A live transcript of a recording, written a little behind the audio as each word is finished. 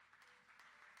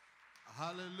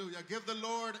Hallelujah. Give the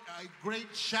Lord a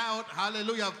great shout.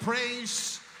 Hallelujah.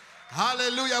 Praise.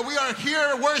 Hallelujah. We are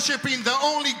here worshiping the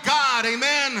only God.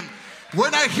 Amen.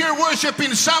 We're not here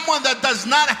worshiping someone that does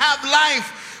not have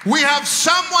life. We have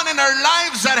someone in our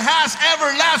lives that has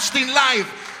everlasting life.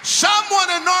 Someone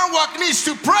in Norwalk needs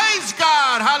to praise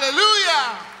God.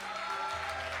 Hallelujah.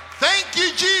 Thank you,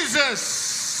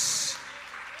 Jesus.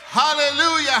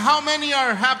 Hallelujah. How many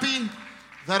are happy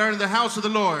that are in the house of the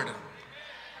Lord?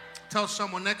 Tell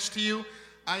someone next to you,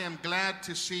 I am glad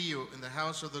to see you in the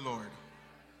house of the Lord.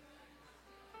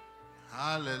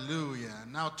 Hallelujah.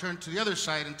 Now turn to the other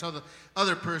side and tell the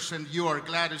other person you are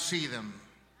glad to see them.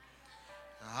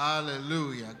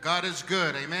 Hallelujah. God is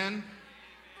good. Amen.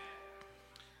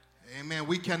 Amen.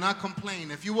 We cannot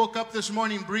complain. If you woke up this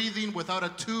morning breathing without a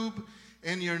tube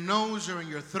in your nose or in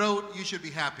your throat, you should be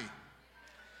happy.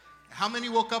 How many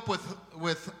woke up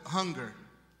with hunger?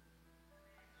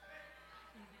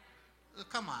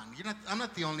 Come on, I'm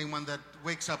not the only one that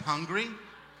wakes up hungry.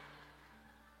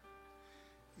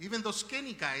 Even those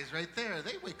skinny guys right there,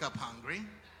 they wake up hungry.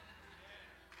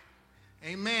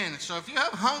 Amen. So if you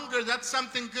have hunger, that's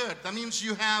something good. That means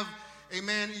you have,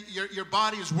 amen, your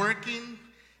body is working.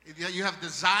 You have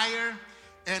desire.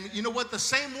 And you know what? The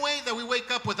same way that we wake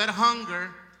up with that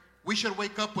hunger, we should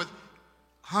wake up with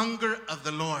hunger of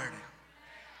the Lord.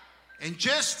 And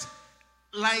just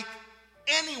like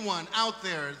anyone out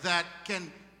there that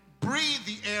can breathe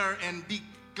the air and be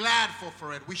gladful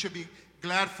for it, we should be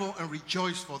gladful and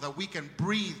rejoiceful that we can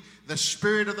breathe the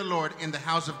Spirit of the Lord in the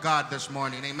house of God this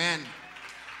morning. Amen.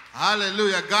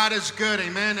 Hallelujah. God is good.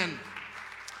 Amen.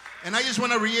 And I just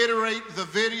want to reiterate the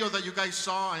video that you guys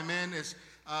saw. Amen.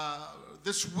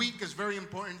 This week is very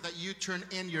important that you turn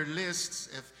in your lists.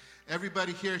 If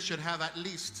everybody here should have at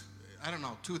least,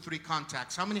 2 or 3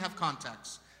 contacts. How many have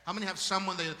contacts? How many have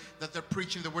someone that they're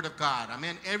preaching the Word of God?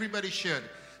 Amen. Everybody should.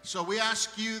 So we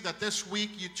ask you that this week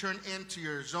you turn into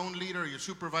your zone leader or your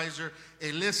supervisor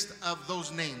a list of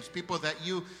those names, people that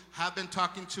you have been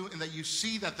talking to and that you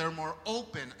see that they're more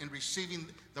open in receiving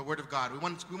the Word of God. We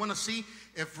want to see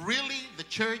if really the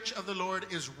church of the Lord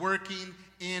is working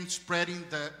in spreading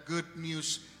the good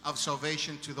news of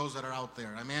salvation to those that are out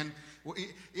there. Amen.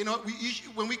 You know,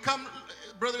 when we come,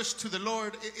 brothers, to the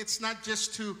Lord, it's not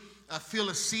just to fill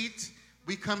a seat.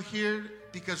 We come here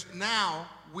because now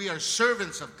we are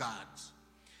servants of God.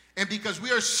 And because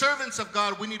we are servants of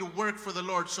God, we need to work for the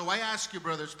Lord. So I ask you,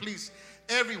 brothers, please,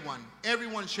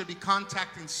 everyone should be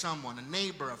contacting someone, a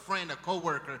neighbor, a friend, a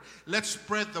co-worker. Let's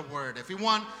spread the word. If we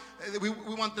want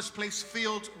this place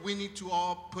filled, we need to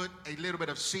all put a little bit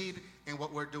of seed in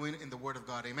what we're doing in the Word of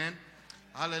God. Amen.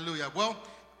 Hallelujah. Well,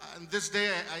 this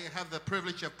day I have the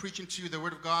privilege of preaching to you the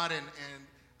Word of God, and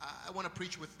I want to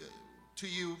preach to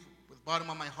you with the bottom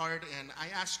of my heart. And I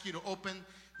ask you to open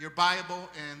your Bible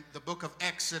in the book of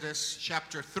Exodus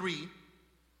chapter 3.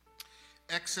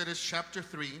 Exodus chapter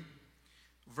 3,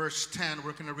 verse 10.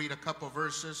 We're going to read a couple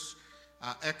verses.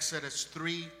 Exodus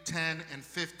 3, 10, and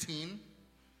 15.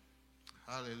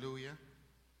 Hallelujah.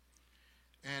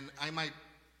 And I might,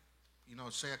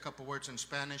 say a couple words in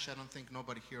Spanish. I don't think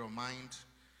nobody here will mind.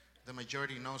 The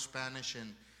majority knows Spanish,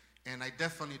 and I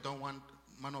definitely don't want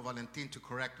Mano Valentin to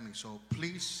correct me, so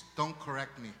please don't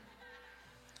correct me.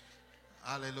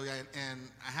 Hallelujah. And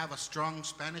I have a strong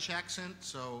Spanish accent,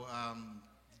 so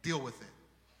deal with it.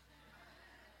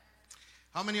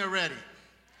 How many are ready?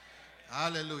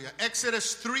 Hallelujah.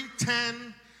 Exodus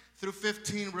 3:10 through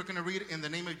 15. We're going to read it in the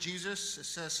name of Jesus. It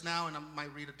says now, and I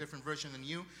might read a different version than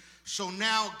you. So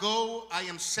now go, I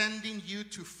am sending you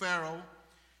to Pharaoh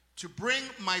to bring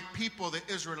my people, the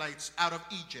Israelites, out of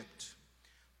Egypt.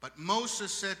 But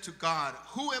Moses said to God,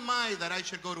 who am I that I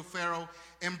should go to Pharaoh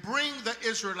and bring the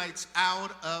Israelites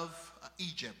out of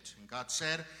Egypt? And God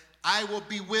said, I will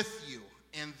be with you,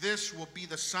 and this will be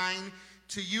the sign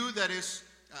to you that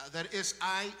is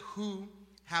I who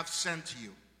have sent you.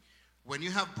 When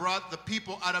you have brought the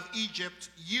people out of Egypt,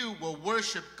 you will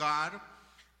worship God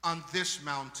on this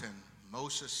mountain.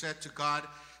 Moses said to God,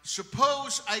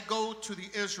 suppose I go to the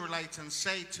Israelites and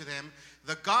say to them,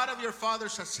 the God of your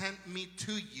fathers has sent me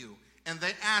to you. And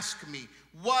they ask me,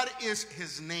 what is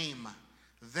his name?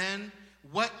 Then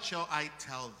what shall I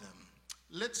tell them?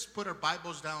 Let's put our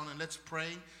Bibles down and let's pray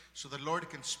so the Lord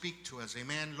can speak to us.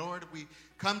 Amen. Lord, we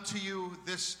come to you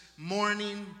this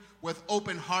morning with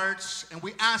open hearts, and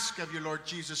we ask of you, Lord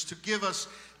Jesus, to give us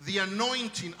the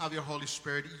anointing of your Holy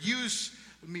Spirit. Use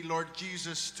me, Lord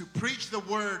Jesus, to preach the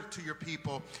word to your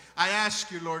people. I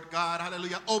ask you, Lord God,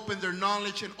 hallelujah, open their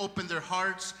knowledge and open their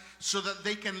hearts so that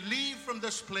they can leave from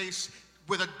this place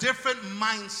with a different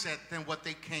mindset than what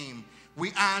they came.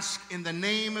 We ask in the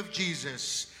name of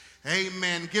Jesus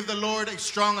Amen. Give the Lord a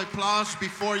strong applause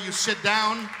before you sit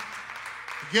down.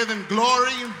 Give him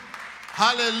glory.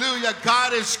 Hallelujah.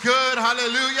 God is good.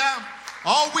 Hallelujah.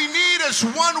 All we need is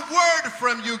one word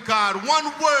from you, God. One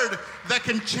word that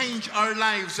can change our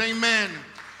lives. Amen.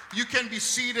 You can be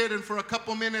seated, and for a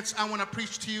couple minutes, I want to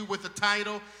preach to you with the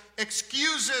title,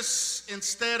 Excuses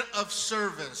Instead of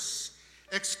Service.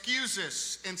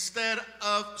 Excuses instead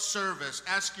of service.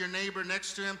 Ask your neighbor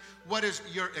next to him, what is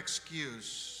your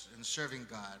excuse in serving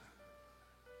God?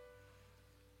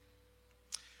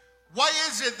 Why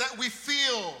is it that we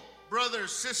feel,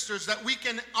 brothers, sisters, that we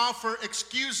can offer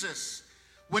excuses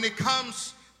when it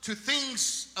comes to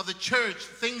things of the church,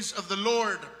 things of the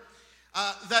Lord,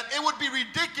 that it would be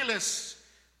ridiculous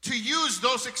to use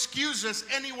those excuses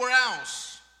anywhere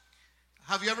else?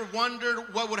 Have you ever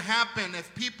wondered what would happen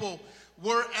if people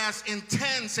were as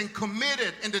intense and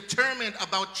committed and determined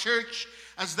about church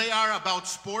as they are about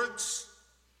sports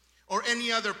or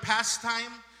any other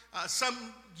pastime?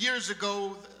 Some years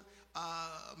ago,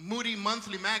 Moody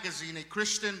Monthly Magazine, a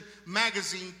Christian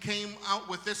magazine, came out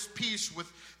with this piece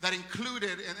that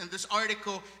included in this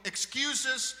article,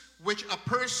 excuses which a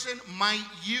person might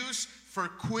use for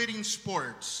quitting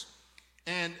sports.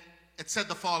 And it said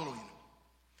the following: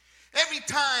 every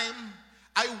time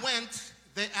I went,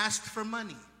 they asked for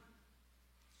money.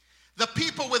 The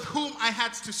people with whom I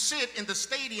had to sit in the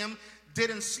stadium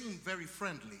didn't seem very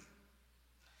friendly.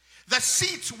 The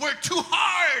seats were too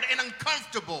hard and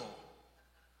uncomfortable.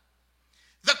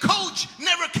 The coach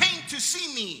never came to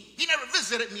see me. He never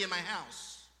visited me in my house.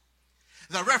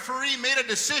 The referee made a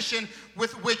decision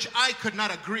with which I could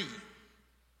not agree.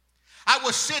 I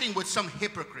was sitting with some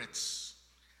hypocrites.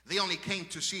 They only came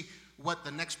to see what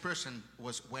the next person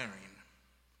was wearing.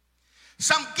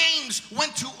 Some games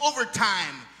went to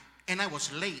overtime, and I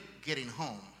was late getting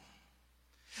home.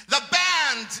 The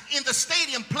band in the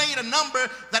stadium played a number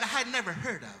that I had never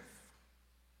heard of.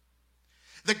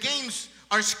 The games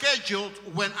are scheduled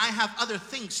when I have other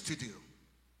things to do.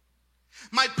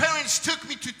 My parents took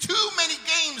me to too many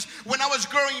games when I was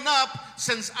growing up.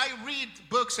 Since I read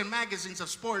books and magazines of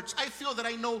sports, I feel that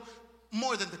I know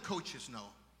more than the coaches know.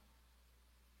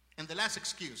 And the last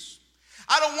excuse: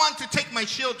 I don't want to take my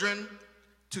children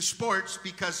to sports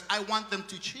because I want them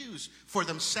to choose for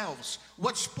themselves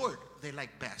what sport they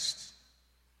like best.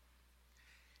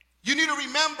 You need to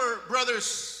remember,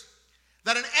 brothers,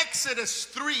 that in Exodus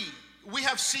 3, we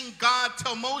have seen God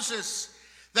tell Moses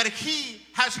that he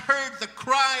has heard the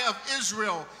cry of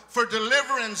Israel for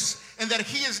deliverance and that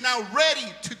he is now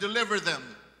ready to deliver them.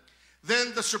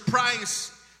 Then the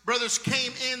surprise, brothers,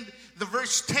 came in the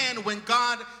verse 10 when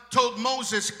God told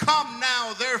Moses, "Come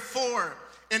now, therefore,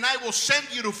 and I will send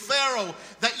you to Pharaoh,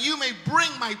 that you may bring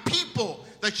my people,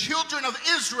 the children of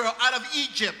Israel, out of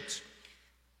Egypt."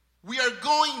 We are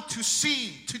going to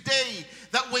see today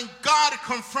that when God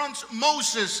confronts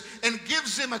Moses and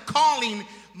gives him a calling,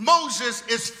 Moses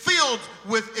is filled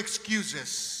with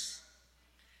excuses.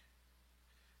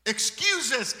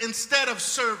 Excuses instead of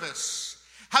service.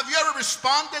 Have you ever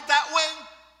responded that way?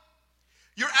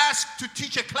 You're asked to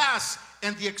teach a class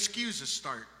and the excuses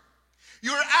start.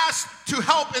 You're asked to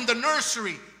help in the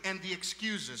nursery and the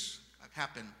excuses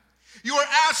happen. You are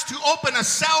asked to open a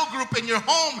cell group in your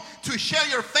home to share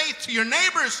your faith to your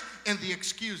neighbors, and the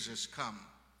excuses come.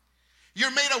 You're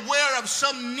made aware of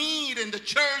some need in the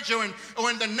church or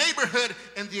in the neighborhood,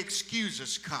 and the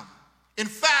excuses come. In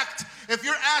fact, if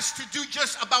you're asked to do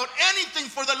just about anything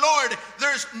for the Lord,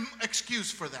 there's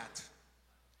excuse for that.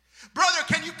 Brother,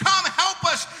 can you come help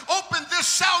us open this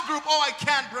cell group? Oh, I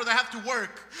can't, brother, I have to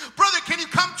work. Brother, can you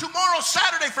come tomorrow,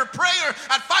 Saturday, for prayer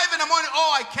at 5 in the morning?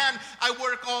 Oh, I can't. I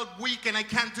work all week and I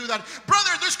can't do that.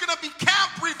 Brother, there's going to be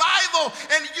camp revival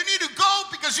and you need to go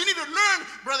because you need to learn.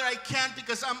 Brother, I can't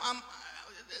because I'm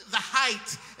the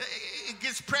height. It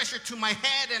gives pressure to my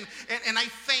head and I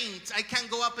faint. I can't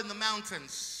go up in the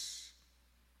mountains.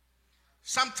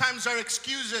 Sometimes our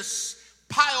excuses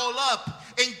pile up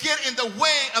and get in the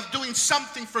way of doing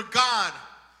something for God.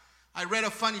 I read a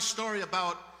funny story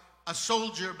about a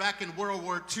soldier back in World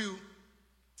War II.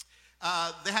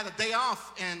 They had a day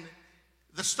off, and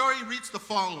the story reads the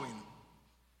following.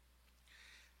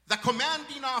 The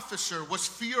commanding officer was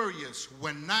furious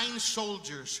when 9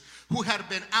 soldiers who had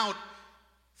been out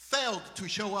failed to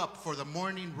show up for the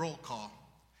morning roll call.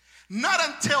 Not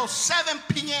until 7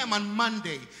 p.m. on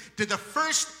Monday did the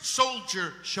first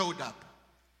soldier showed up.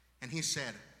 And he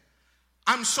said,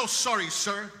 "I'm so sorry,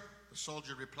 sir," the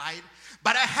soldier replied,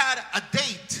 "but I had a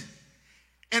date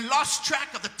and lost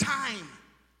track of the time.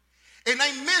 And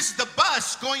I missed the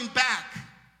bus going back."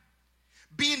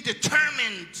 Being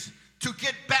determined To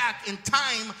get back in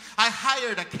time, I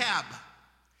hired a cab.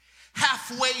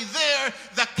 Halfway there,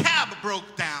 the cab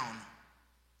broke down.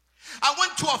 I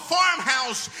went to a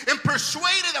farmhouse and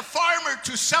persuaded a farmer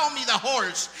to sell me the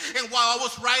horse. And while I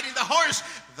was riding the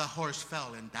horse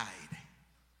fell and died.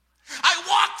 I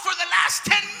walked for the last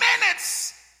 10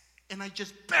 minutes, and I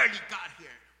just barely got here.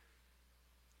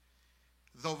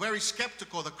 Though very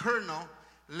skeptical, the colonel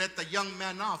let the young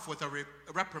man off with a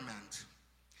reprimand.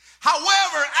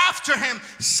 However, after him,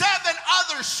 7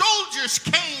 other soldiers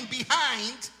came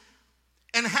behind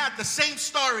and had the same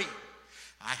story.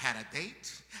 I had a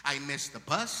date, I missed the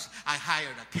bus, I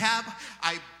hired a cab,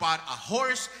 I bought a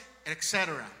horse,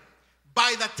 etc.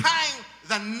 By the time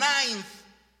the 9th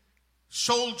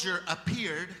soldier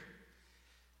appeared,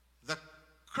 the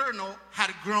colonel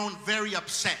had grown very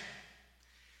upset.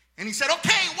 And he said,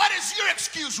 okay, what is your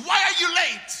excuse? Why are you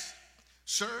late?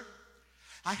 Sir,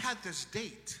 I had this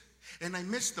date and I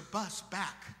missed the bus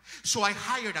back, so I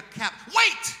hired a cab.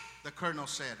 Wait, the colonel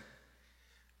said.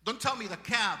 Don't tell me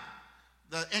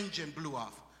the engine blew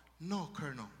off. No,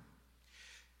 Colonel.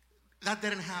 That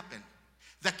didn't happen.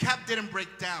 The cab didn't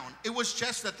break down. It was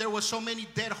just that there were so many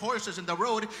dead horses in the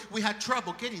road, we had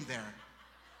trouble getting there.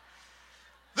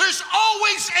 There's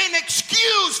always an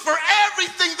excuse for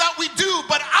everything that we do,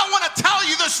 but I want to tell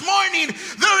you this morning,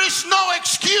 there is no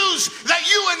excuse that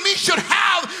you and me should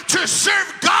have to serve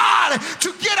God,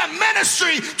 to get a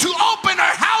ministry, to open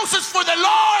our houses for the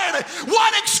Lord.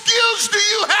 What excuse do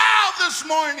you have this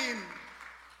morning?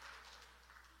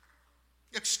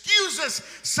 Excuses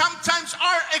sometimes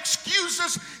are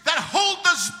excuses that hold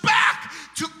us back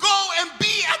to go and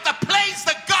be at the place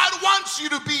that God wants you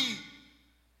to be.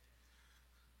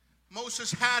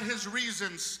 Moses had his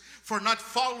reasons for not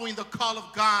following the call of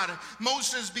God.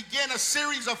 Moses began a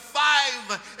series of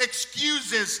 5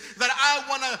 excuses that I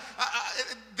want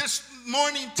to this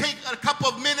morning take a couple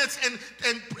of minutes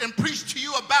and preach to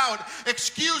you about.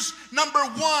 Excuse number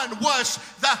 1 was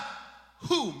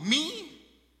who? Me?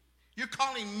 You're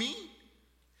calling me?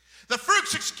 The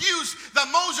first excuse that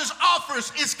Moses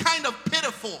offers is kind of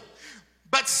pitiful.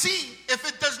 But see if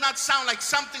it does not sound like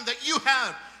something that you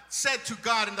have said to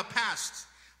God in the past.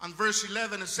 On verse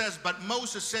 11 it says, but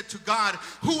Moses said to God,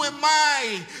 who am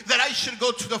I that I should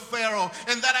go to the Pharaoh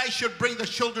and that I should bring the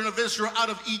children of Israel out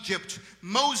of Egypt?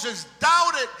 Moses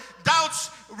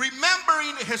doubts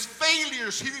remembering his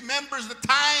failures. He remembers the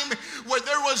time where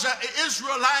there was an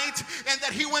Israelite and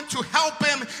that he went to help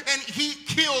him and he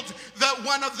killed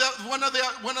one of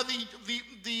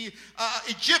the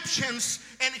Egyptians,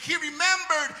 and he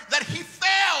remembered that he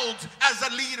failed as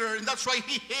a leader, and that's why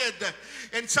he hid.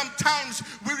 And sometimes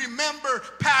we remember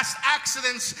past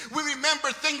accidents, we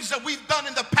remember things that we've done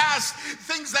in the past,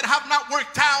 things that have not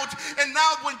worked out, and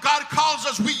now when God calls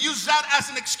us, we use that as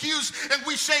an excuse and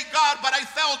we say, God, but I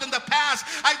failed in the past.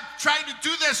 I tried to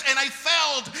do this and I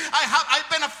failed. I've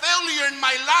been a failure in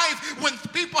my life. When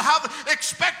people have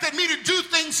expected me to do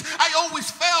things, I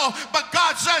always fail. But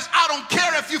God says, I don't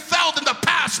care if you failed in the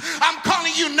past. I'm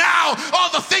calling you now.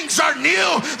 All the things are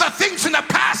new. The things in the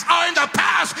past are in the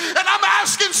past. And I'm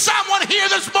asking someone here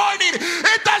this morning,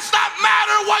 it does not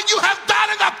matter what you have done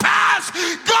in the past.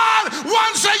 God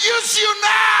wants to use you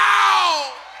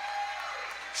now.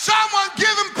 Someone give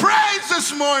him praise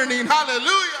this morning.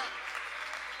 Hallelujah.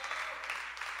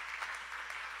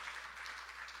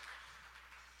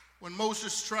 When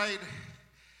Moses tried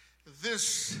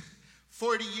this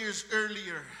 40 years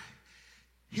earlier,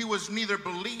 he was neither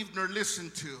believed nor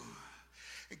listened to.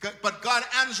 But God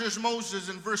answers Moses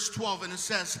in verse 12, and it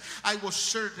says, I will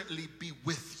certainly be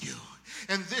with you.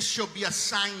 And this shall be a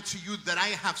sign to you that I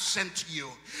have sent you.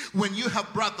 When you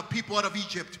have brought the people out of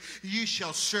Egypt, you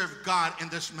shall serve God in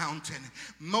this mountain.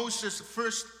 Moses'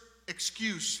 first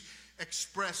excuse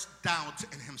expressed doubt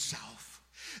in himself.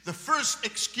 The first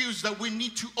excuse that we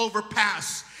need to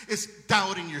overpass is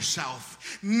doubting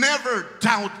yourself. Never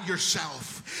doubt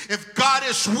yourself. If God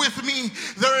is with me,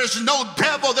 there is no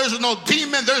devil, there's no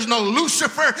demon, there's no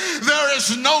Lucifer, there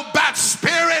is no bad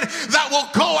spirit that will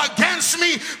go against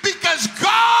me because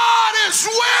God is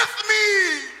with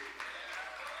me.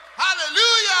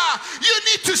 Hallelujah. You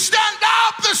need to stand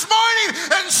up this morning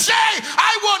and say,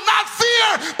 I will not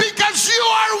fear because you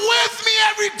are with me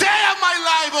every day of my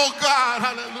life, oh God.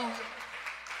 Hallelujah.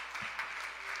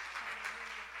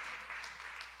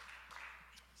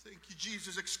 Thank you,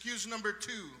 Jesus. Excuse number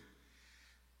 2.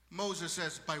 Moses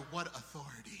says, by what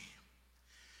authority?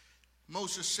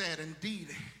 Moses said, indeed,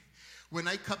 when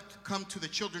I come to the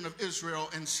children of Israel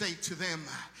and say to them,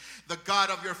 the God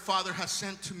of your father has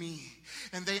sent to me,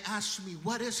 and they ask me,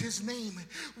 what is his name?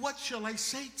 What shall I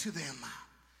say to them?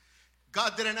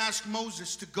 God didn't ask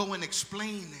Moses to go and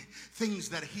explain things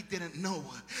that he didn't know.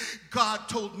 God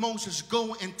told Moses,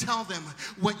 go and tell them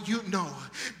what you know.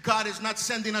 God is not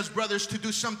sending us, brothers, to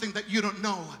do something that you don't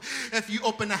know. If you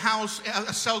open a house,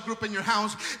 a cell group in your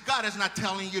house, God is not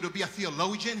telling you to be a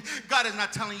theologian. God is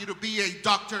not telling you to be a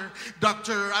doctor,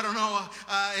 I don't know,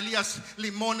 Elias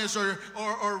Limones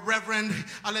or Reverend,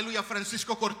 Aleluya,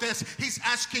 Francisco Cortez. He's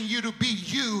asking you to be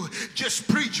you. Just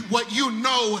preach what you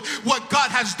know, what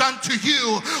God has done to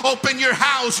you. Open your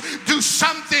house. Do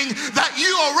something that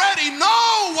you already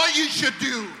know what you should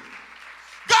do.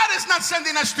 God is not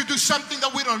sending us to do something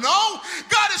that we don't know.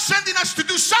 God is sending us to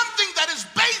do something that is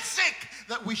basic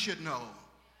that we should know.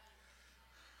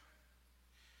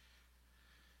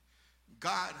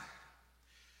 God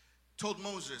told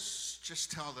Moses,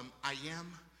 just tell them, I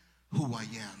am who I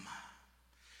am.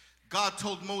 God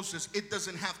told Moses, it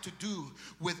doesn't have to do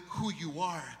with who you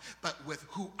are, but with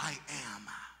who I am.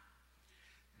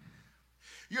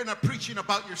 You're not preaching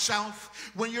about yourself.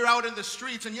 When you're out in the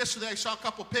streets, and yesterday I saw a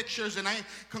couple pictures, and I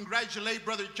congratulate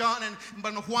Brother John and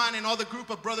Brother Juan and all the group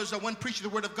of brothers that went preaching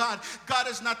the Word of God. God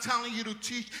is not telling you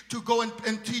to go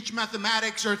and teach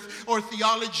mathematics or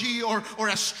theology or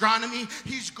astronomy.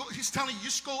 He's telling you,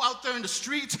 just go out there in the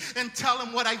streets and tell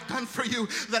them what I've done for you,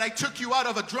 that I took you out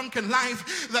of a drunken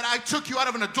life, that I took you out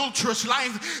of an adulterous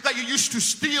life, that you used to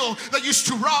steal, that you used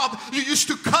to rob, you used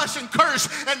to cuss and curse,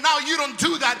 and now you don't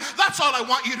do that. That's all I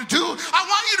want you to do. I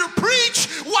want you to preach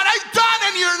what I've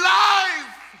done in your life.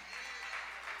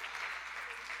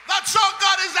 That's all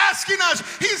God is asking us.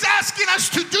 He's asking us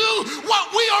to do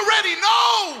what we already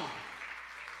know.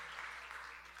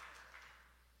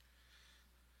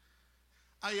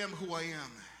 I am who I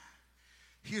am.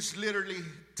 He is literally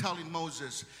telling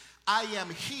Moses, I am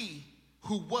he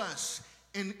who was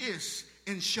and is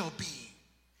and shall be.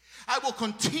 I will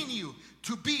continue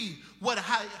to be what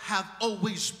I have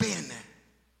always been.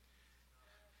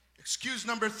 Excuse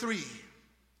number 3,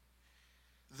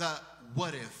 the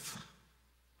what if.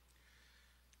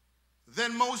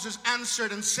 Then Moses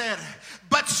answered and said,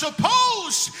 but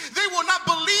suppose they will not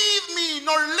believe me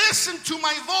nor listen to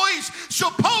my voice.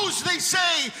 Suppose they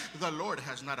say, the Lord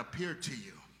has not appeared to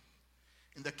you.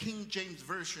 In the King James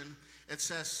Version, it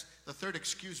says, the third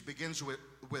excuse begins with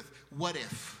what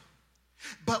if.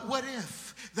 But what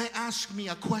if they ask me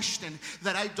a question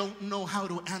that I don't know how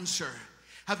to answer?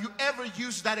 Have you ever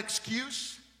used that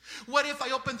excuse? What if I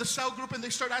open the cell group and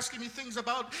they start asking me things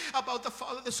about the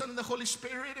Father, the Son, and the Holy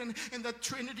Spirit and the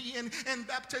Trinity and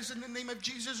baptize in the name of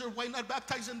Jesus, or why not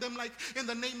baptizing them like in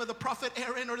the name of the prophet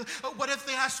Aaron? Or what if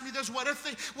they ask me this? What if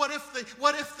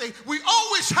they? We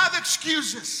always have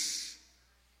excuses.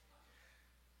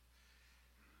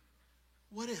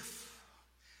 What if?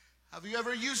 Have you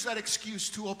ever used that excuse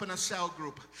to open a cell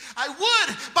group? I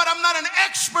would, but I'm not an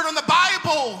expert on the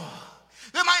Bible.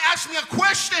 They might ask me a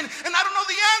question and I don't know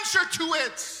the answer to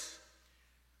it.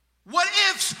 What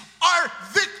ifs are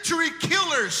victory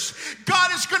killers. God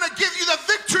is going to give you the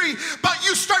victory, but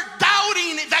you start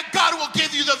doubting that God will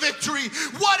give you the victory.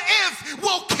 What if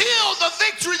will kill the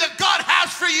victory that God has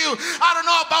for you? I don't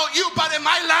know about you, but in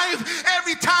my life,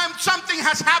 every time something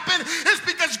has happened, it's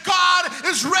because God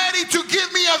is ready to give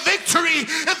me a victory.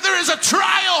 If there is a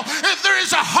trial, if there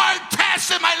is a hard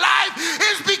test in my life,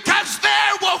 it's because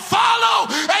there will follow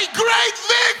a great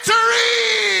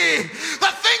victory.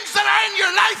 The things that are in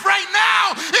your life right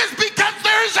now is because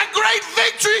there is a great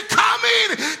victory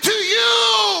coming to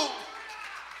you.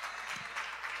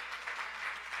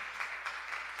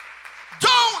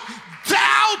 Don't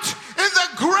doubt in the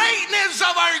greatness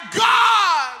of our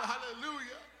God.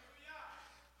 Hallelujah.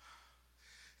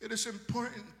 It is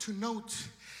important to note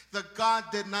that God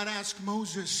did not ask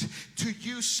Moses to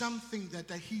use something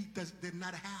that he did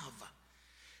not have.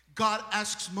 God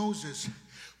asks Moses,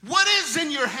 what is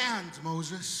in your hand,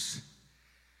 Moses?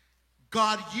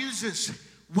 God uses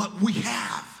what we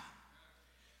have.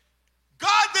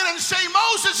 God didn't say,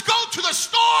 Moses, go to the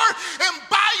store and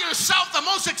buy yourself the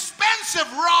most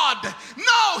expensive rod.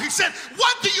 No, he said,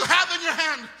 what do you have in your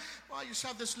hand? Well, I just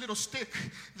have this little stick,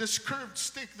 this curved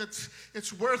stick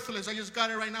it's worthless. I just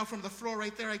got it right now from the floor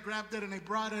right there. I grabbed it and I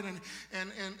brought it, and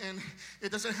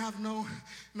it doesn't have no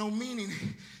meaning.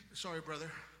 Sorry, brother.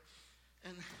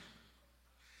 And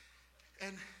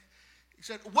he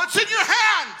said, what's in your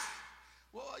hand?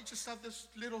 Well, I just have this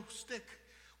little stick.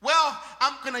 Well,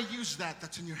 I'm going to use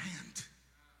that's in your hand.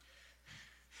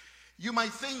 You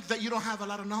might think that you don't have a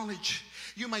lot of knowledge.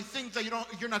 You might think that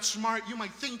you're not smart. You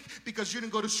might think because you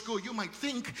didn't go to school. You might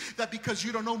think that because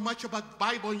you don't know much about the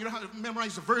Bible and you don't have to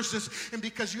memorize the verses, and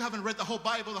because you haven't read the whole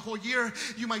Bible the whole year,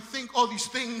 you might think all these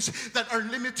things that are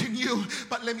limiting you.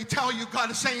 But let me tell you,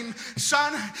 God is saying,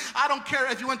 son, I don't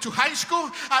care if you went to high school.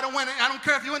 I don't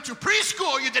care if you went to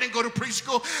preschool or you didn't go to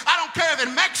preschool. I don't care if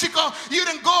in Mexico you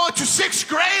didn't go to 6th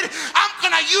grade. I'm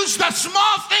going to use the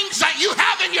small things that you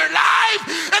have in your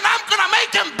life, and I'm going to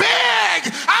make them big.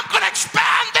 I'm going to expand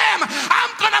them.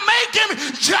 I'm going to make him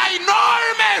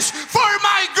ginormous for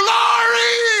my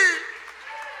glory.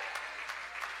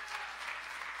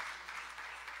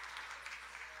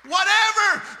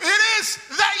 Whatever it is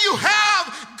that you have,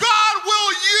 God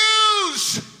will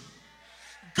use.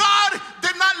 God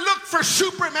did not look for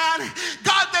Superman.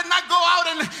 God did not go out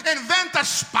and invent a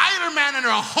Spider-Man and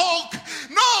a Hulk.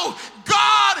 No,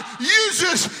 God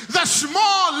uses the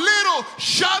small, little,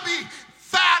 chubby,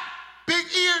 fat,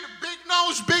 big-eared,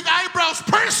 big-nosed, big eyebrows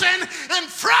person in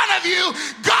front of you.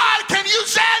 God can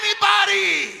use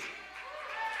anybody.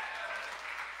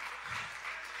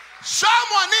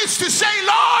 Someone needs to say,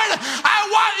 Lord, I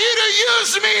want you to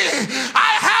use me.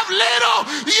 I have little,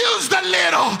 use the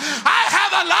little. I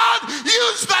have a lot,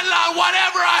 use the lot.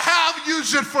 Whatever I have,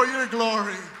 use it for your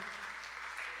glory.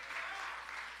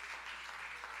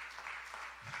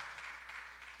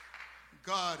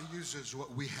 God uses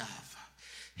what we have.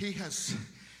 He has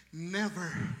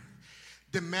never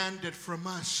demanded from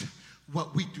us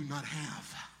what we do not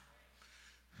have.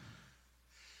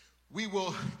 We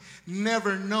will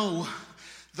never know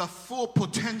the full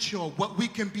potential of what we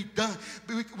can be done,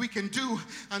 we can do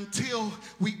until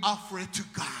we offer it to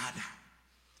God.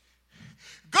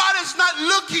 God is not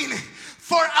looking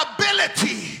for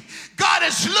ability. God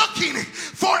is looking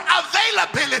for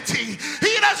availability.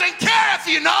 He doesn't care if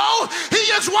you know. He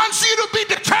just wants you to be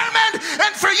determined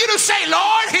and for you to say,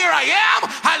 Lord, here I am.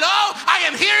 Hello, I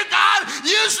am here, God.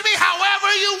 Use me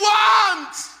however you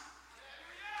want.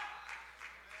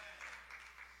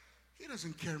 He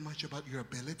doesn't care much about your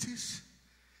abilities.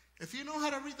 If you know how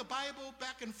to read the Bible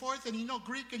back and forth, and you know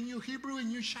Greek, and you Hebrew,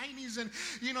 and you Chinese, and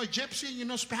you know Gypsy, and you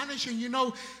know Spanish, and you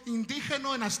know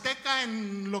Indígena, and Azteca,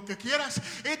 and lo que quieras,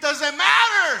 it doesn't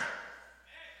matter.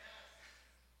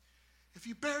 If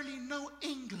you barely know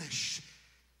English,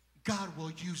 God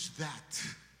will use that.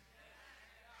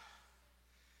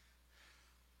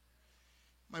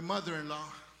 My mother-in-law,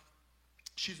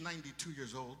 she's 92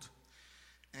 years old,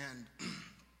 and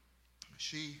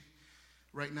she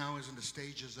right now is in the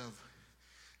stages of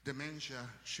dementia.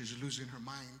 She's losing her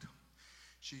mind.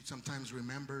 She sometimes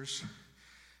remembers.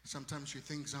 Sometimes she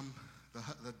thinks I'm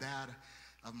the dad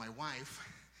of my wife.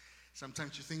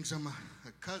 Sometimes she thinks I'm a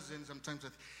cousin. Sometimes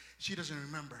she doesn't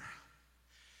remember.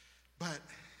 But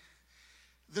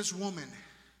this woman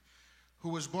who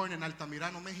was born in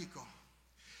Altamirano, Mexico,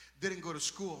 didn't go to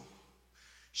school.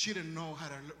 She didn't know how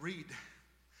to read.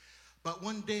 But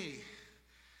one day,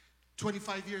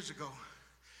 25 years ago,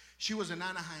 she was in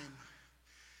Anaheim,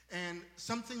 and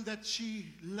something that she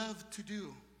loved to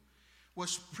do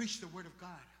was preach the Word of God.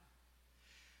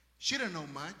 She didn't know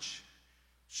much.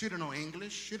 She didn't know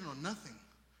English. She didn't know nothing.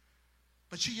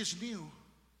 But she just knew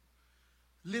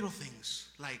little things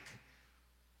like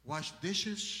wash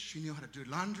dishes. She knew how to do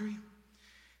laundry.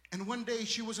 And one day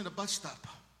she was in a bus stop,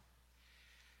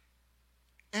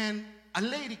 and a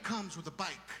lady comes with a bike.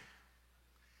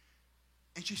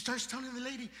 And she starts telling the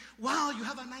lady, wow, you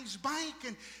have a nice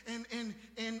bike, and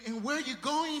where are you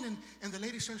going? And the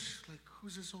lady starts like,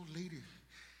 who's this old lady?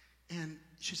 And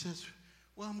she says,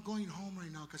 well, I'm going home right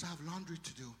now because I have laundry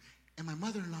to do. And my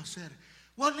mother-in-law said,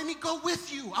 well, let me go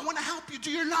with you. I want to help you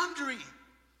do your laundry.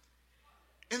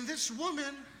 And this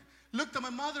woman looked at my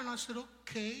mother-in-law and said,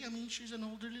 okay, I mean, she's an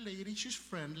elderly lady. She's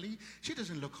friendly. She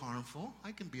doesn't look harmful.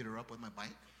 I can beat her up with my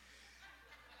bike.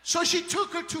 So she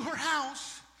took her to her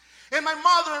house. And my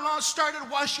mother-in-law started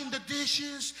washing the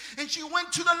dishes, and she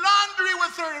went to the laundry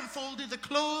with her and folded the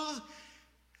clothes.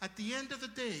 At the end of the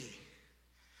day,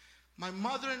 my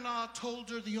mother-in-law told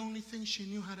her the only thing she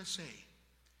knew how to say.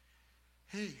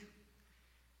 Hey,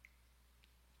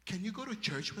 can you go to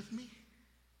church with me?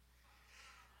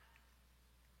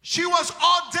 She was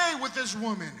all day with this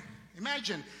woman.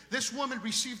 Imagine, this woman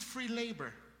received free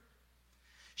labor.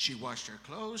 She washed her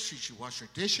clothes. She washed her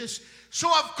dishes. So,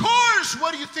 of course,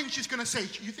 what do you think she's going to say?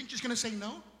 You think she's going to say no?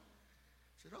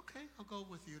 I said, okay, I'll go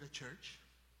with you to church.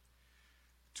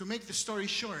 To make the story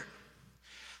short,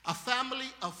 a family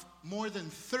of more than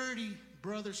 30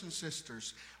 brothers and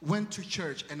sisters went to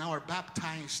church and now are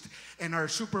baptized and are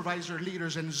supervisor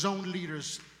leaders and zone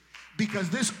leaders because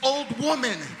this old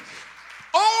woman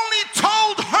only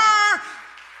told her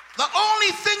The only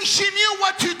thing she knew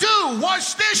what to do: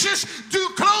 wash dishes, do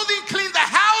clothing, clean the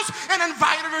house, and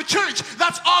invite her to church.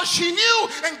 That's all she knew.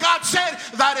 And God said,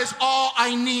 that is all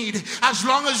I need. As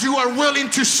long as you are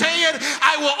willing to say it,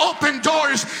 I will open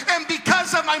doors. And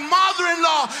because of my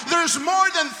mother-in-law, there's more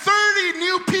than 30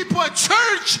 new people at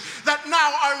church that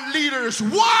now are leaders.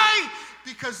 Why?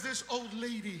 Because this old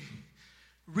lady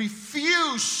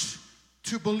refused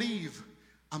to believe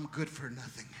I'm good for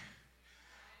nothing.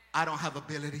 I don't have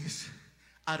abilities.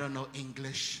 I don't know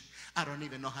English. I don't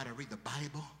even know how to read the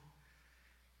Bible.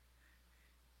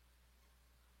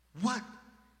 What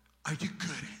are you good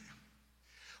at?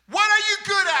 What are you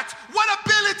good at? What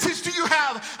abilities do you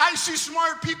have? I see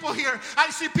smart people here. I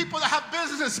see people that have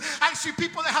business. I see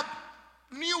people that have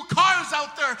new cars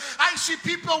out there. I see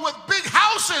people with big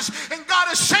houses, and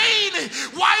God is saying,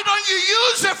 why don't you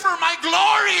use it for my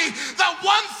glory? The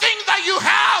one thing that you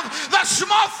have, the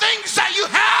small things that you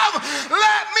have,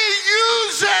 let me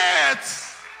use it.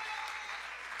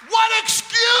 What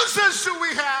excuses do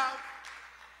we have?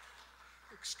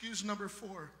 Excuse number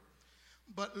 4.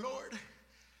 But Lord,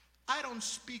 I don't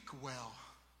speak well.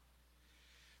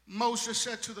 Moses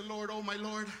said to the Lord, oh my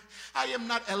Lord, I am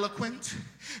not eloquent,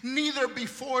 neither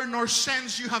before nor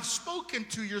since you have spoken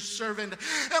to your servant.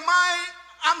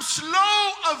 I'm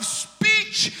slow of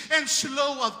speech and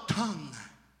slow of tongue.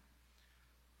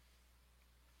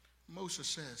 Moses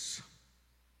says,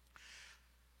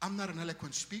 I'm not an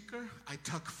eloquent speaker. I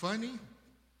talk funny.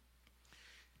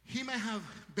 He may have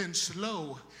been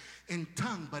slow in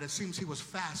tongue, but it seems he was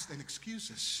fast in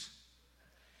excuses.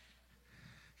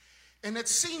 And it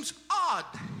seems odd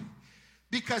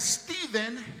because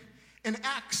Stephen in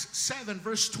Acts 7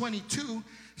 verse 22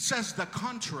 says the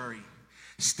contrary.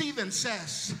 Stephen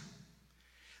says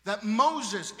that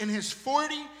Moses in his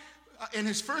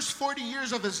first 40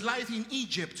 years of his life in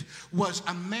Egypt was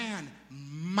a man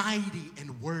mighty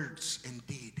in words and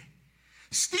deed.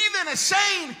 Stephen is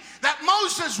saying that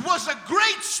Moses was a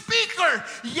great speaker,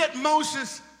 yet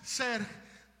Moses said,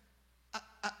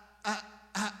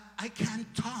 I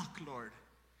can't talk, Lord.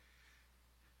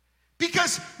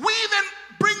 Because we even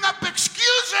bring up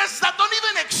excuses that don't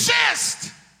even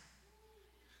exist.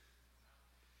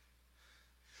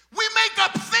 We make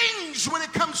up things when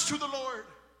it comes to the Lord.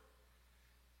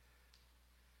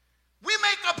 We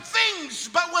make up things,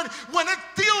 but when it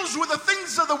deals with the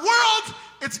things of the world,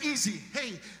 it's easy.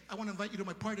 Hey, I want to invite you to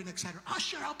my party next Saturday. Oh,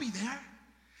 sure, I'll be there.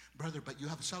 Brother, but you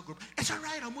have a cell group. It's all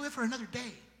right, I'll move it for another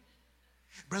day.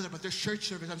 Brother, but there's church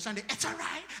service on Sunday. It's all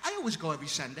right. I always go every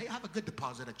Sunday. I have a good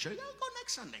deposit at church. I'll go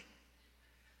next Sunday.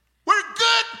 We're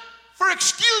good for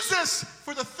excuses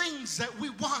for the things that we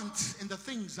want, and the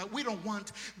things that we don't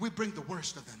want, we bring the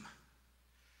worst of them.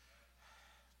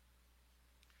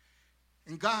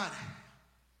 And God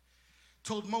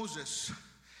told Moses,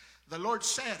 the Lord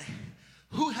said,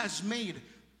 who has made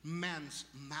man's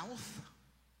mouth?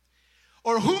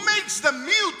 Or who makes the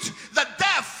mute, the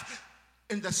deaf,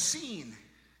 and the seeing,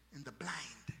 and the blind?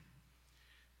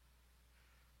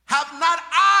 Have not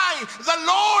I, the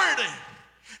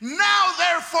Lord? Now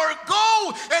therefore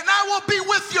go, and I will be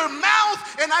with your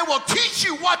mouth, and I will teach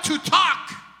you what to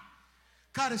talk.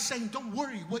 God is saying, don't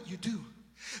worry what you do.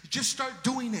 Just start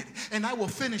doing it, and I will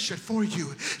finish it for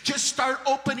you. Just start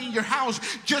opening your house.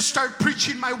 Just start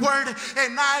preaching my word,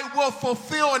 and I will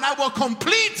fulfill and I will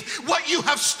complete what you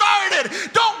have started.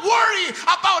 Don't worry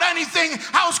about anything,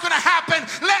 how it's going to happen.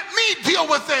 Let me deal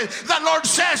with it. The Lord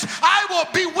says, I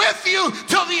will be with you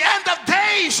till the end of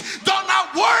days. Do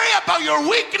not worry about your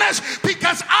weakness,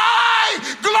 because I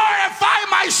glorify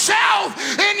myself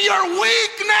in your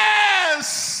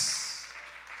weakness.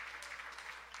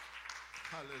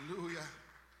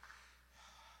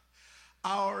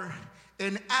 Our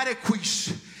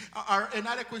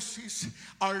inadequacies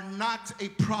are not a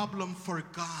problem for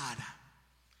God.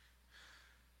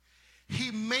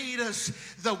 He made us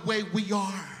the way we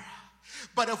are.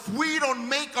 But if we don't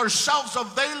make ourselves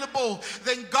available,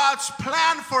 then God's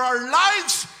plan for our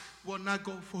lives will not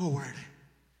go forward.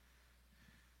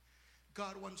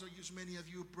 God wants to use many of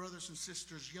you, brothers and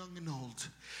sisters, young and old.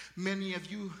 Many of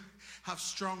you have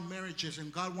strong marriages,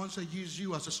 and God wants to use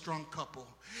you as a strong couple.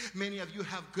 Many of you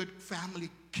have good family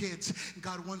kids.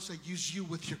 God wants to use you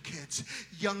with your kids.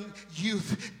 Young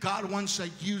youth, God wants to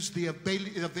use the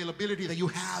availability that you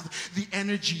have, the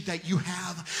energy that you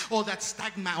have, or that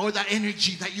stigma, or that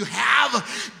energy that you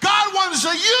have. God wants to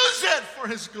use it for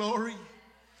His glory.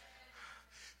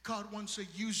 God wants to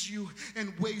use you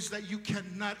in ways that you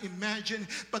cannot imagine,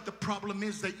 but the problem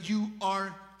is that you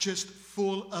are just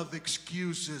full of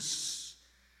excuses.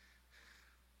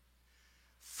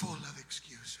 Full of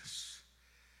excuses.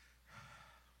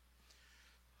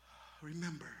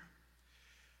 remember,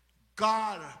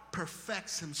 God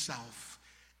perfects himself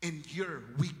in your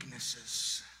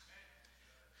weaknesses.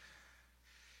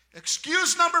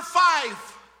 Excuse number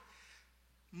 5.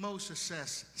 Moses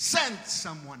says, send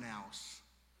someone else.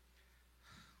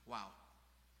 Wow.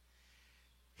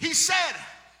 He said,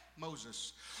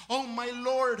 Moses, oh my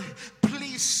Lord,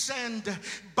 please send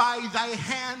by thy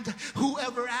hand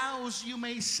whoever else you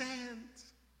may send.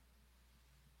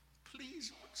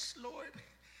 Please, Lord,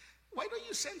 why don't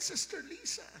you send Sister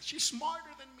Lisa? She's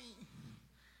smarter than me.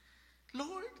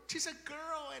 Lord, she's a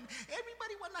girl and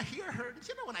everybody want to hear her.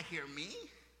 You don't want to hear me.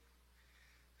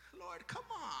 Lord, come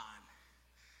on.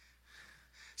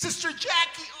 Sister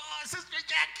Jackie, oh, Sister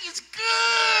Jackie is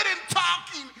good in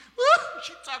talking. Woo,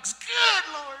 she talks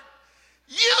good, Lord.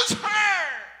 Use her.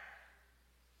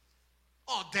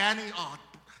 Oh, Danny, oh,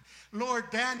 Lord,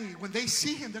 Danny, when they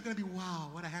see him, they're going to be, wow,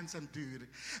 what a handsome dude.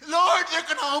 Lord, they're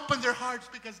going to open their hearts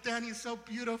because Danny is so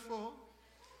beautiful.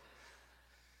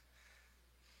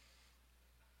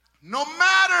 No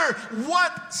matter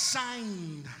what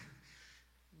sign,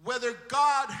 whether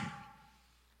God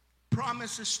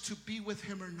promises to be with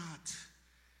him or not,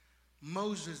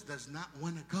 Moses does not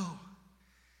want to go.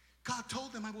 God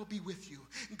told him, I will be with you.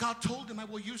 God told him, I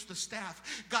will use the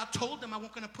staff. God told him, I'm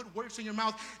not going to put words in your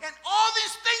mouth. And all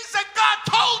these things that God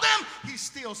told him, he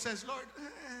still says, Lord,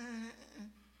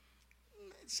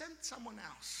 send someone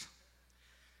else.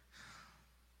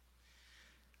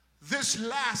 This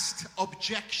last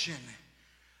objection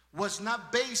was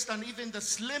not based on even the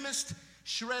slimmest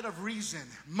shred of reason.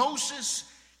 Moses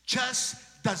just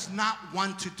does not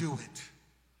want to do it.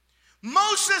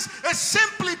 Moses is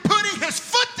simply putting his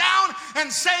foot down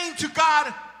and saying to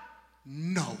God,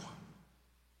 no.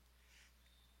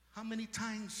 How many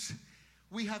times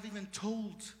we have even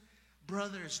told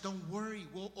brothers, don't worry,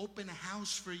 we'll open a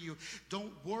house for you.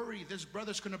 Don't worry, this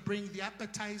brother's going to bring the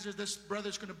appetizers. This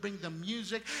brother's going to bring the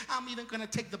music. I'm even going to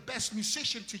take the best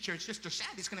musician to church. Sister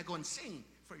Sandy's going to go and sing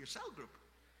for your cell group.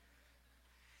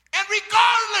 And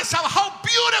regardless of how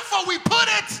beautiful we put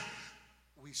it,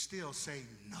 we still say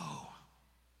no.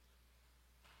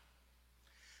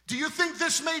 Do you think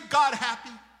this made God happy?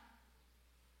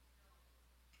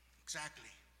 Exactly.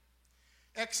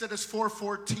 Exodus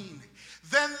 4:14.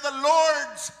 Then the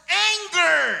Lord's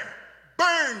anger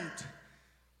burned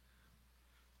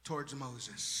towards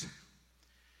Moses.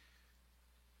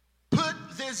 Put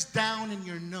this down in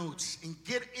your notes and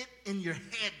get it in your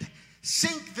head.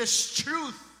 Sink this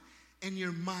truth in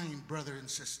your mind, brother and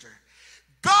sister.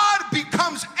 God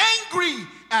becomes angry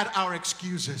at our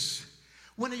excuses.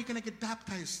 When are you going to get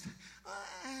baptized?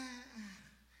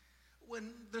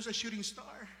 When there's a shooting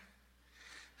star.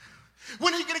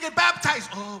 When are you going to get baptized?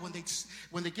 Oh, when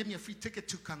they give me a free ticket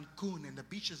to Cancun and the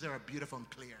beaches there are beautiful and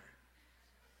clear.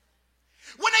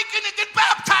 When are you going to get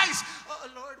baptized? Oh,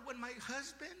 Lord, when my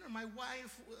husband or my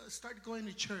wife start going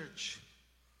to church.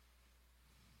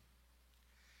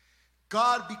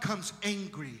 God becomes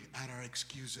angry at our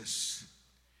excuses.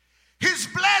 His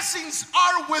blessings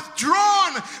are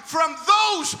withdrawn from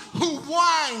those who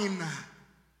whine.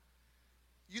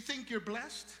 You think you're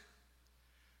blessed?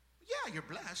 Yeah, you're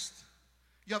blessed.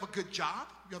 You have a good job.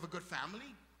 You have a good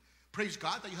family. Praise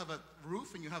God that you have a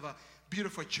roof and you have a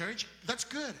beautiful church. That's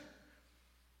good.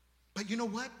 But you know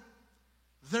what?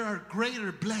 There are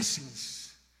greater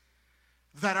blessings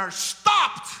that are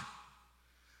stopped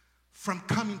from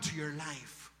coming to your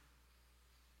life.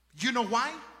 You know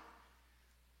why?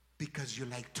 Because you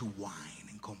like to whine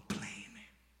and complain.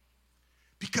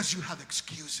 Because you have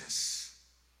excuses.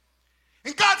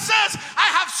 And God says, I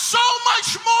have so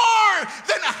much more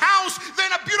than a house,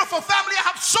 than a beautiful family. I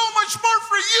have so much more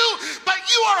for you, but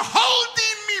you are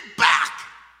holding me back.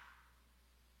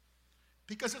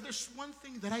 Because if there's one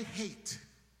thing that I hate,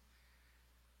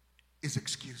 is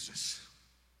excuses.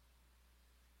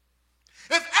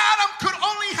 If Adam could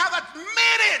only have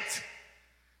admitted,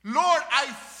 Lord, I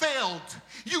failed.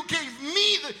 You gave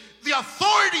me the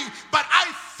authority, but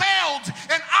I failed.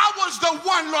 And I was the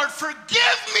one, Lord.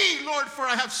 Forgive me, Lord, for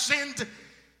I have sinned.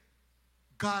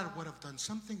 God would have done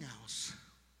something else.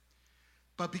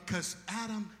 But because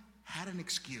Adam had an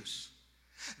excuse,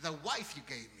 the wife you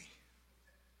gave me,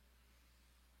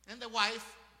 and the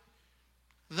wife,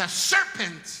 the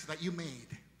serpent that you made,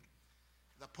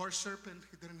 the poor serpent,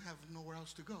 he didn't have nowhere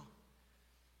else to go.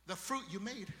 The fruit you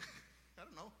made, I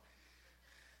don't know.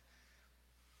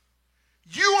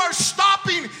 You are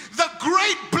stopping the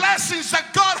great blessings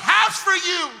that God has for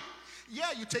you. Yeah,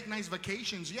 you take nice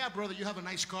vacations. Yeah, brother, you have a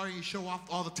nice car and you show off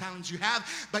all the talents you have.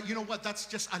 But you know what? That's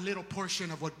just a little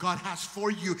portion of what God has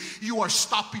for you. You are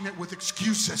stopping it with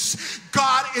excuses.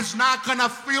 God is not going to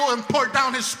feel and pour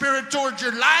down his spirit towards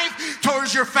your life,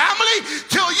 towards your family,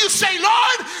 till you say,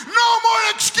 Lord, no more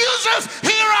excuses.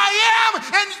 Here I am,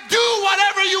 and do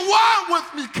whatever you want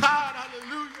with me, God.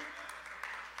 Hallelujah.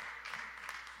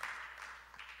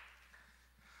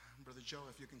 Brother Joe,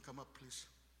 if you can come up, please.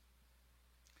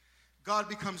 God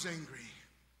becomes angry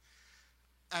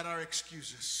at our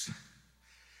excuses.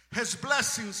 His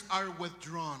blessings are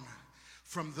withdrawn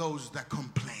from those that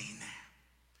complain.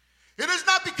 It is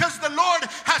not because the Lord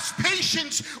has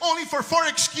patience only for 4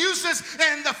 excuses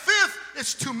and the 5th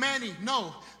is too many.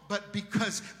 No, but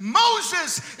because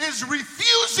Moses is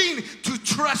refusing to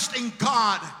trust in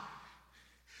God.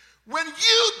 When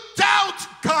you doubt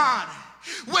God,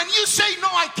 when you say, no,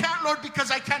 I can't, Lord, because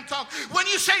I can't talk. When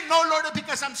you say, no, Lord,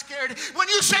 because I'm scared. When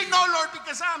you say, no, Lord,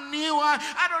 because I'm new.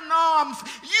 I don't know.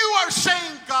 You are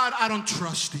saying, God, I don't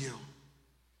trust you.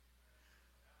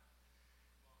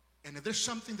 And if there's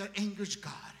something that angers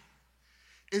God,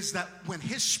 is that when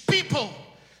his people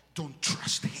don't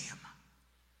trust him,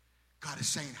 God is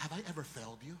saying, have I ever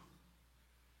failed you?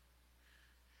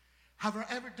 Have I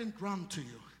ever done wrong to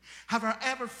you? Have I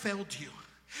ever failed you?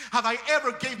 Have I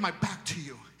ever gave my back to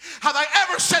you? Have I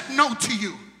ever said no to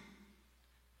you?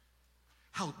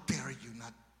 How dare you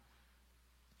not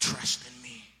trust in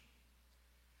me?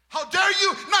 How dare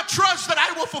you not trust that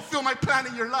I will fulfill my plan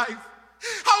in your life?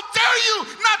 How dare you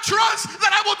not trust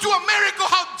that I will do a miracle?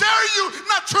 How dare you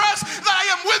not trust that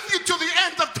I am with you till the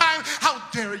end of time? How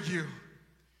dare you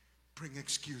bring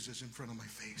excuses in front of my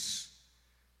face?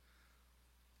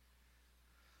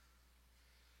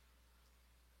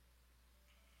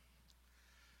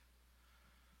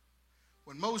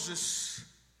 When Moses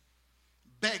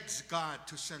begs God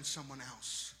to send someone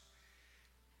else,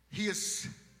 he is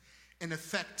in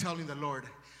effect telling the Lord,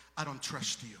 I don't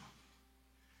trust you.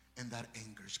 And that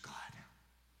angers God.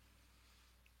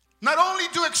 Not only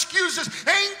do excuses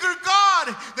anger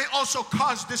God, they also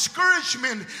cause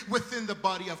discouragement within the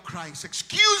body of Christ.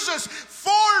 Excuses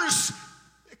force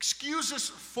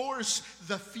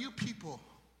the few people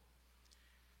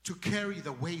to carry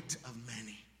the weight of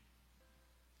many.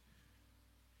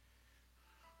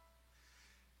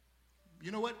 You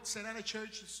know what? St. Anna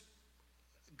Church,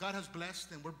 God has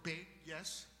blessed and we're big,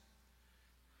 yes.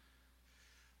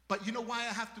 But you know why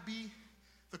I have to be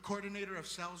the coordinator of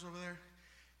sales over there?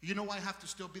 You know why I have to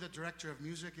still be the director of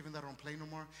music, even though I don't play no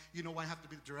more? You know why I have to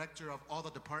be the director of all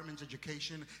the departments,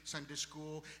 education, Sunday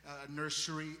school,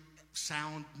 nursery,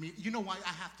 sound. You know why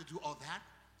I have to do all that?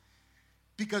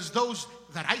 Because those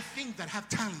that I think that have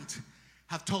talent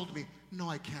have told me, no,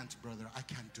 I can't, brother. I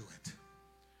can't do it.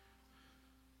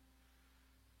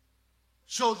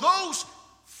 So those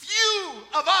few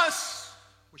of us,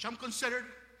 which I'm considered,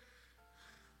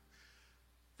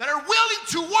 that are willing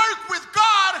to work with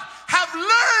God have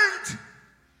learned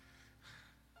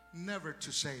never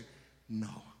to say no.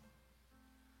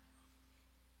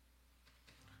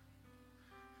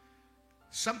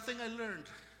 Something I learned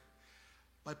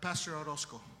by Pastor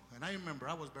Orozco, and I remember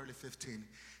I was barely 15.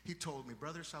 He told me,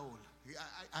 Brother Saul,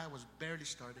 I was barely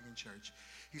starting in church.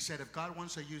 He said, if God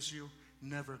wants to use you,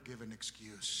 never give an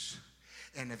excuse.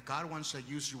 And if God wants to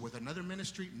use you with another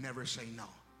ministry, never say no.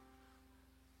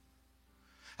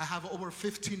 I have over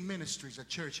 15 ministries at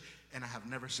church, and I have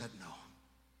never said no.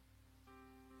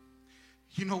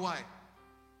 You know why?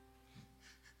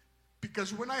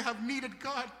 Because when I have needed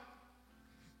God,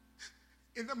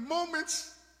 in the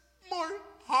moments more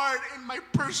hard in my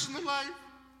personal life,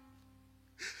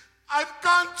 I've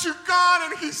gone to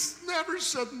God and He's never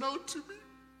said no to me.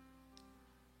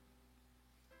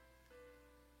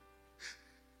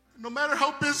 No matter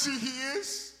how busy He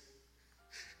is,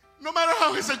 no matter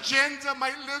how His agenda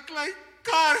might look like,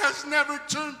 God has never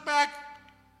turned back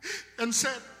and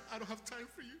said, I don't have time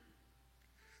for you.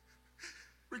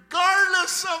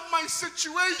 Regardless of my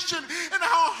situation and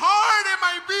how hard it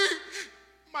might be,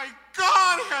 my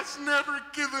God has never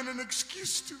given an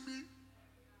excuse to me.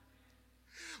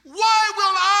 Why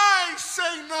will I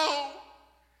say no?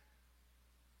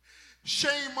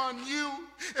 Shame on you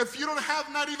if you don't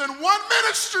have not even one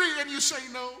ministry and you say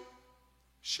no.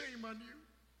 Shame on you.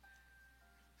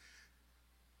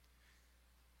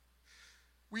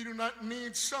 We do not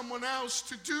need someone else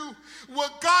to do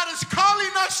what God is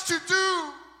calling us to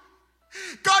do.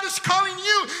 God is calling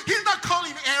you. He's not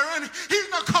calling Aaron. He's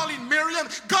not calling Miriam.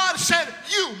 God said,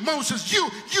 you, Moses, you,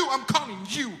 I'm calling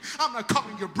you. I'm not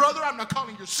calling your brother. I'm not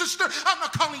calling your sister. I'm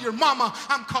not calling your mama.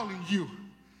 I'm calling you.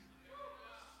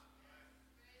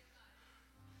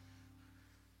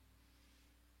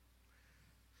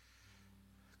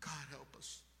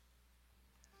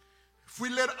 If we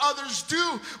let others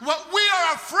do what we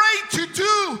are afraid to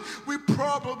do, we're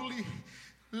probably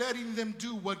letting them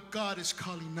do what God is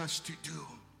calling us to do.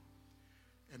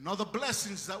 And all the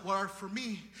blessings that were for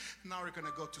me, now are going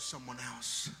to go to someone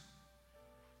else.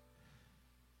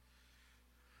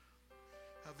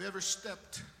 Have you ever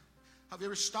stopped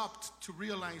to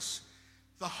realize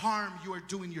the harm you are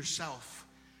doing yourself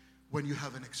when you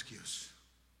have an excuse?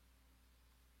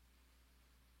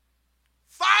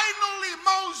 Finally,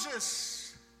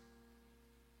 Moses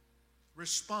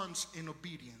responds in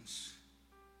obedience.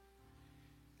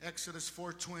 Exodus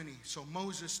 4:20. So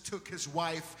Moses took his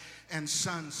wife and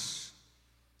sons,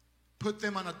 put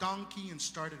them on a donkey, and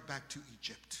started back to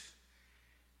Egypt.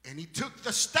 And he took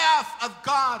the staff of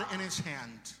God in his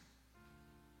hand.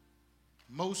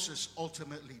 Moses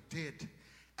ultimately did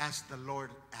as the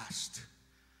Lord asked.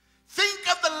 Think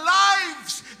of the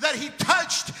lives that he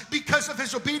touched because of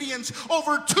his obedience.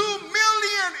 Over 2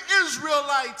 million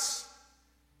Israelites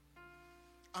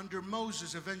under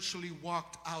Moses eventually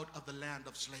walked out of the land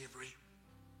of slavery.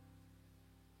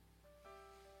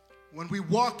 When we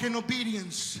walk in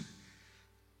obedience,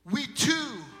 we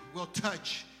too will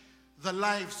touch the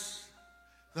lives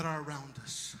that are around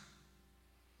us.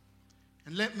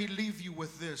 And let me leave you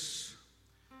with this.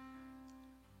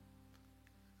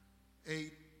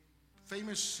 A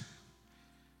famous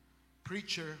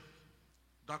preacher,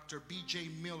 Dr. B.J.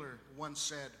 Miller, once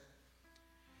said,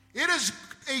 it is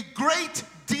a great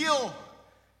deal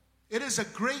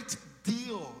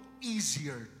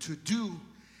easier to do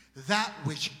that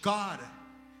which God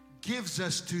gives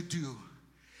us to do,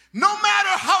 no matter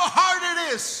how hard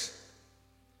it is,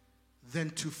 than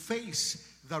to face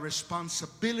the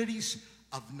responsibilities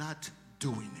of not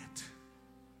doing it.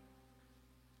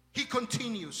 He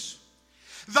continues,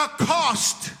 the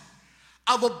cost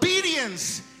of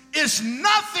obedience is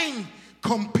nothing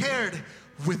compared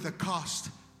with the cost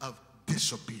of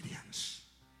disobedience.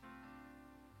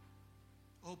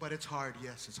 Oh, but it's hard.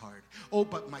 Yes, it's hard. Oh,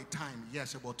 but my time.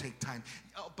 Yes, it will take time.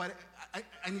 Oh, but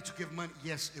I need to give money.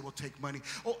 Yes, it will take money.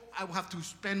 Oh, I will have to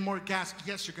spend more gas.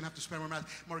 Yes, you're going to have to spend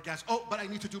more gas. Oh, but I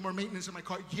need to do more maintenance in my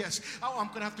car. Yes. Oh, I'm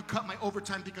going to have to cut my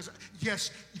overtime because,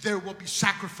 yes, there will be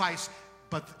sacrifice,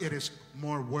 but it is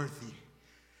more worthy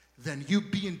than you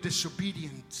being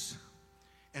disobedient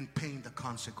and paying the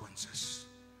consequences.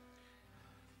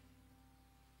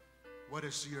 What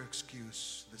is your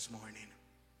excuse this morning?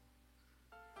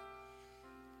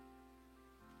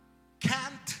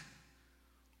 Can't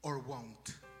or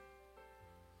won't?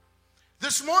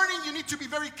 This morning you need to be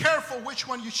very careful which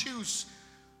one you choose.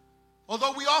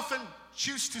 Although we often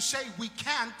choose to say we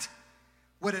can't,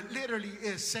 what it literally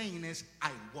is saying is I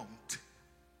won't.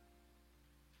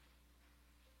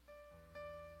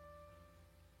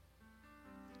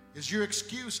 Is your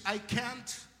excuse I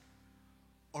can't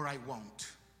or I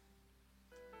won't?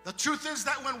 The truth is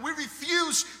that when we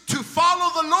refuse to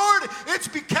follow the Lord, it's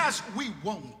because we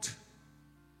won't.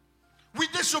 We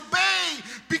disobey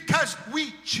because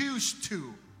we choose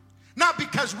to, not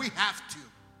because we have to.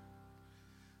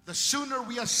 The sooner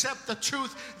we accept the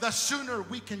truth, the sooner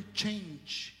we can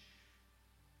change.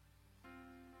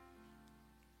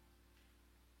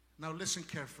 Now listen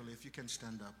carefully, if you can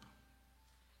stand up.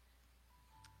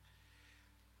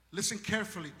 Listen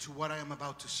carefully to what I am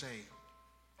about to say,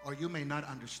 or you may not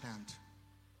understand.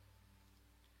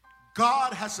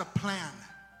 God has a plan,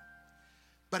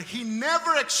 but He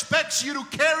never expects you to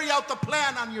carry out the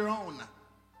plan on your own.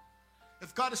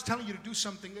 If God is telling you to do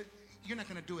something, you're not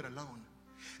going to do it alone.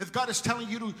 If God is telling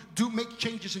you to make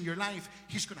changes in your life,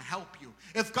 He's going to help you.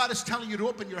 If God is telling you to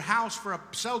open your house for a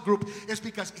cell group, it's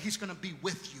because He's going to be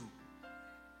with you.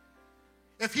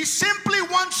 If He simply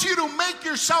wants you to make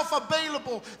yourself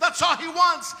available, that's all He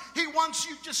wants. He wants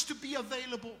you just to be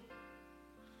available.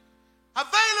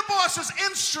 Available as His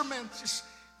instrument. Just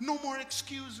no more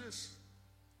excuses.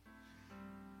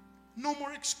 No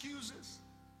more excuses.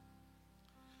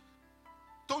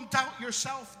 Don't doubt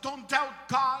yourself. Don't doubt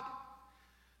God.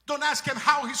 Don't ask Him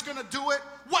how He's going to do it,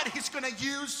 what He's going to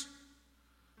use.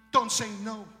 Don't say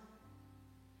no.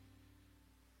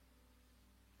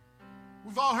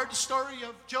 We've all heard the story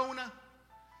of Jonah.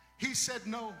 He said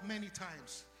no many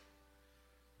times.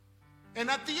 And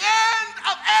at the end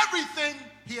of everything,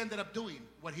 he ended up doing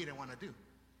what he didn't want to do.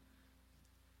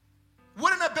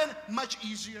 Wouldn't it have been much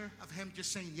easier of him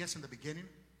just saying yes in the beginning?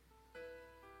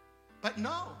 But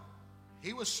no,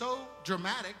 he was so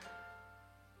dramatic.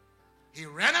 He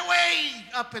ran away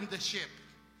up in the ship.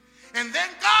 And then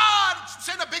God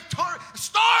sent a big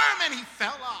storm and he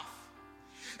fell off.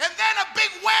 And then a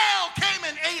big whale came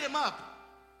and ate him up.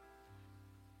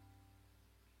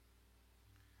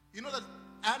 You know that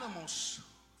animals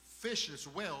fishes,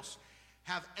 whales,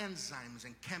 have enzymes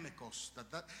and chemicals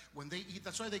that when they eat,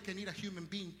 that's why they can eat a human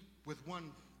being with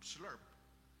one slurp.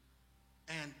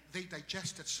 And they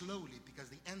digest it slowly because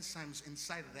the enzymes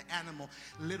inside of the animal,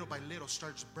 little by little,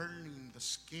 starts burning the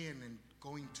skin and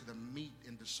going to the meat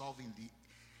and dissolving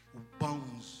the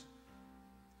bones.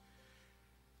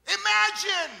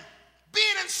 Imagine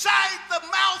being inside the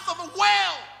mouth of a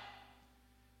whale.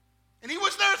 And he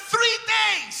was there 3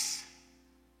 days.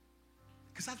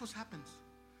 Because that's what happens.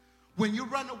 When you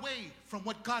run away from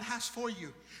what God has for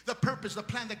you, the purpose, the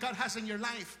plan that God has in your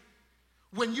life,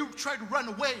 when you try to run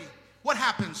away, what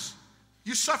happens?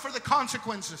 You suffer the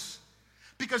consequences.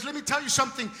 Because let me tell you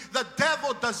something, the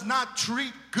devil does not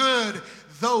treat good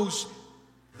those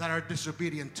that are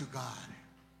disobedient to God.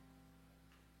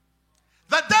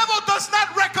 The devil does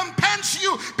not recompense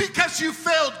you because you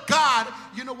failed God.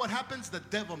 You know what happens? The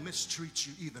devil mistreats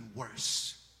you even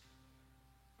worse.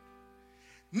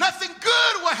 Nothing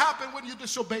good will happen when you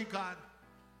disobey God.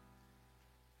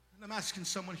 And I'm asking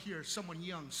someone here, someone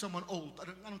young, someone old,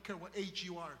 I don't care what age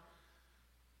you are.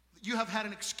 You have had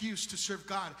an excuse to serve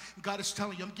God. God is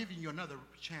telling you, I'm giving you another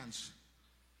chance.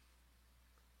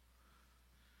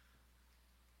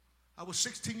 I was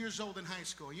 16 years old in high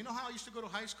school. You know how I used to go to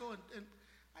high school? And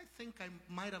I think I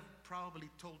might have probably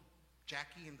told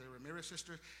Jackie and the Ramirez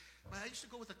sisters, but I used to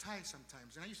go with a tie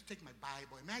sometimes. And I used to take my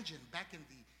Bible. Imagine back in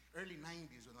the early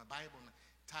 90s with my Bible and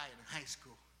a tie in high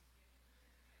school.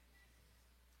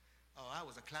 Oh, I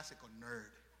was a classical nerd.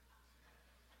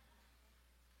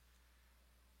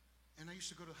 And I used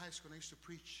to go to high school and I used to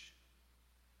preach.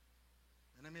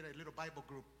 And I made a little Bible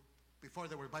group before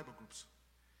there were Bible groups.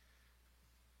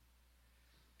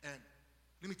 And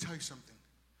let me tell you something.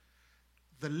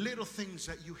 The little things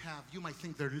that you have, you might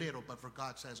think they're little, but for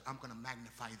God says, I'm going to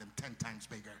magnify them 10 times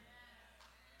bigger.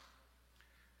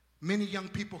 Many young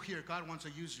people here, God wants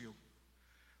to use you.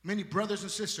 Many brothers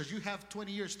and sisters, you have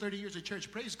 20 years, 30 years of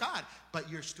church, praise God, but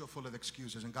you're still full of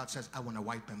excuses. And God says, I want to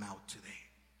wipe them out today.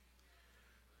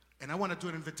 And I want to do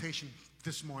an invitation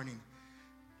this morning.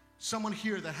 Someone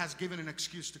here that has given an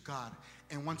excuse to God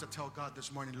and wants to tell God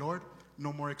this morning, Lord,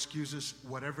 no more excuses.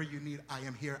 Whatever you need, I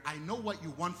am here. I know what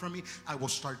you want from me. I will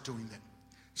start doing them.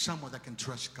 Someone that can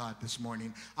trust God this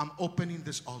morning. I'm opening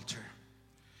this altar.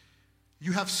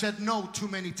 You have said no too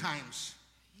many times.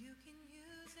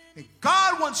 And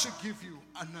God wants to give you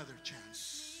another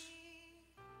chance.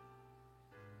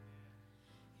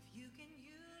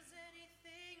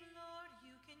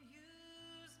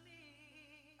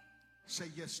 Say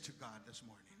yes to God this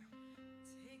morning.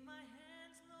 Take my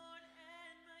hands, Lord,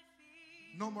 and my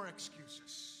feet. No more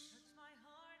excuses.